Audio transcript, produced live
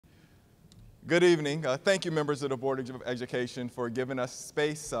Good evening. Thank you, members of the Board of Education, for giving us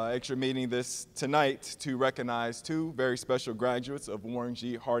space, extra meeting this tonight to recognize two very special graduates of Warren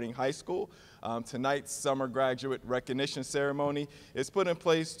G. Harding High School. Tonight's summer graduate recognition ceremony is put in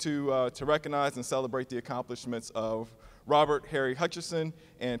place to recognize and celebrate the accomplishments of Robert Harry Hutchison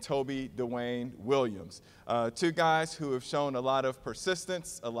and Toby Dwayne Williams. Two guys who have shown a lot of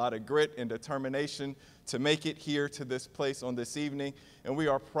persistence, a lot of grit and determination to make it here to this place on this evening. And we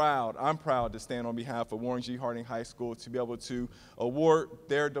are proud, I'm proud to stand on behalf of Warren G. Harding High School to be able to award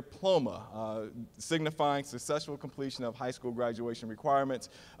their diploma, signifying successful completion of high school graduation requirements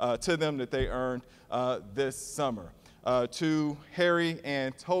to them that they earned this summer. To Harry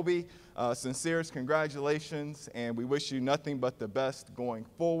and Toby, sincerest congratulations, and we wish you nothing but the best going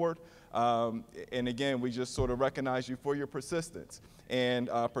forward. And again, we just sort of recognize you for your persistence. And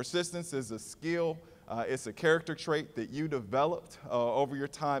persistence is a skill. It's a character trait that you developed over your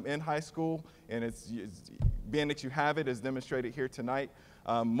time in high school, and it's being that you have it is demonstrated here tonight.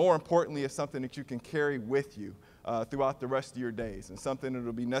 More importantly, it's something that you can carry with you throughout the rest of your days, and something that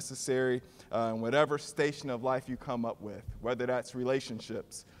will be necessary in whatever station of life you come up with, whether that's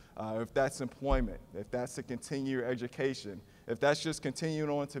relationships, if that's employment, if that's to continue your education, if that's just continuing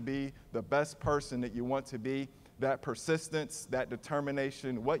on to be the best person that you want to be. That persistence, that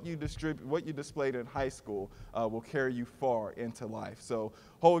determination, what you displayed in high school will carry you far into life. So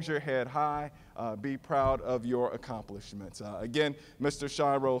hold your head high, be proud of your accomplishments. Again, Mr.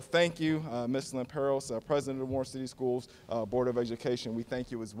 Shiro, thank you. Ms. Lamperos, President of Warren City Schools Board of Education, we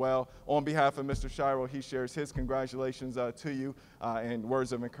thank you as well. On behalf of Mr. Shiro, he shares his congratulations to you and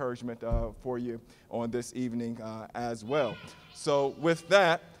words of encouragement for you on this evening as well. So with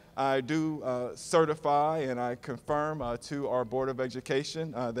that, I do certify and I confirm to our Board of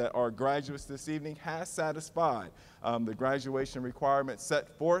Education that our graduates this evening has satisfied the graduation requirements set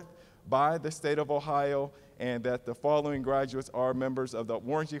forth by the state of Ohio, and that the following graduates are members of the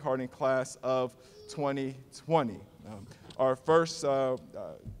Warren G. Harding class of 2020. Our first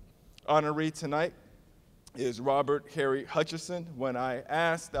honoree tonight is Robert Harry Hutchison. When I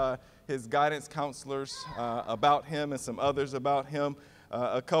asked his guidance counselors about him and some others about him,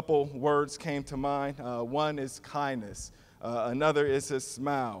 a couple words came to mind. One is kindness. Another is his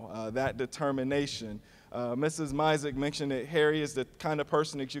smile, that determination. Mrs. Mizek mentioned that Harry is the kind of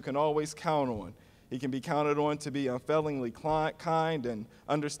person that you can always count on. He can be counted on to be unfailingly kind and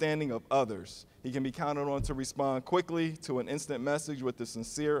understanding of others. He can be counted on to respond quickly to an instant message with a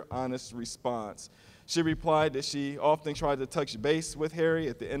sincere, honest response. She replied that she often tried to touch base with Harry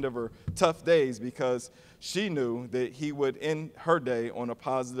at the end of her tough days because she knew that he would end her day on a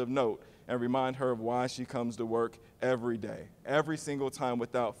positive note and remind her of why she comes to work every day. Every single time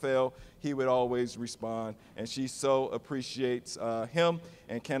without fail, he would always respond, and she so appreciates him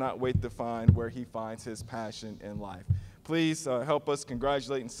and cannot wait to find where he finds his passion in life. Please help us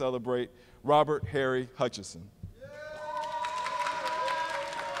congratulate and celebrate Robert Harry Hutchison.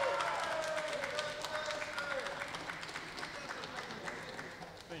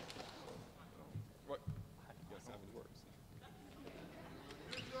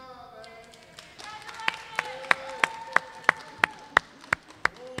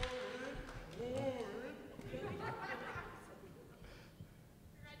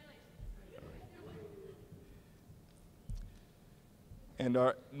 And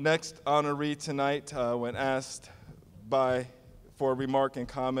our next honoree tonight, when asked for a remark and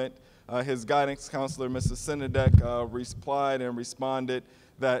comment, his guidance counselor, Mrs. Senedek, replied and responded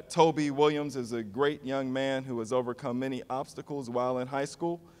that Toby Williams is a great young man who has overcome many obstacles while in high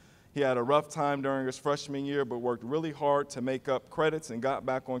school. He had a rough time during his freshman year, but worked really hard to make up credits and got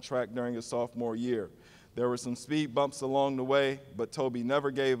back on track during his sophomore year. There were some speed bumps along the way, but Toby never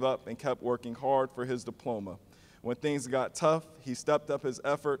gave up and kept working hard for his diploma. When things got tough, he stepped up his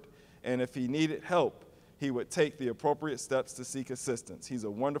effort, and if he needed help, he would take the appropriate steps to seek assistance. He's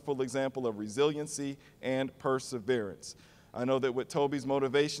a wonderful example of resiliency and perseverance. I know that with Toby's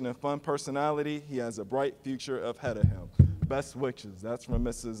motivation and fun personality, he has a bright future ahead of him. Best wishes. That's from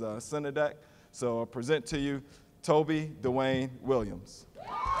Mrs. Senedek. So I'll present to you Toby Dwayne Williams.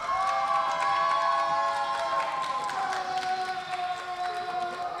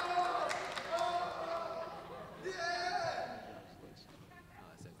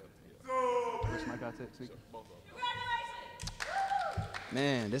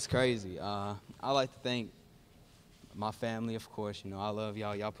 Man, this is crazy. I like to thank my family, of course. You know, I love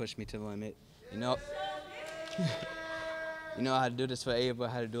y'all. Y'all push me to the limit. You know, I had to do this for Ava. I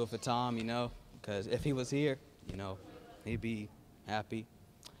had to do it for Tom, you know, because if he was here, you know, he'd be happy.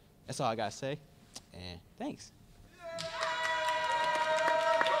 That's all I got to say, and thanks.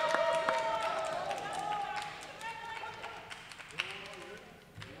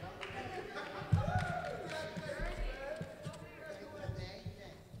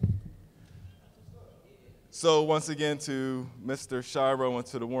 So once again, to Mr. Shiro and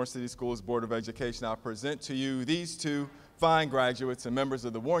to the Warren City Schools Board of Education, I present to you these two fine graduates and members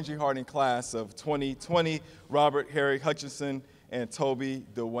of the Warren G. Harding class of 2020, Robert Harry Hutchinson and Toby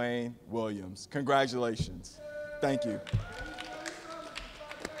Dwayne Williams. Congratulations. Thank you.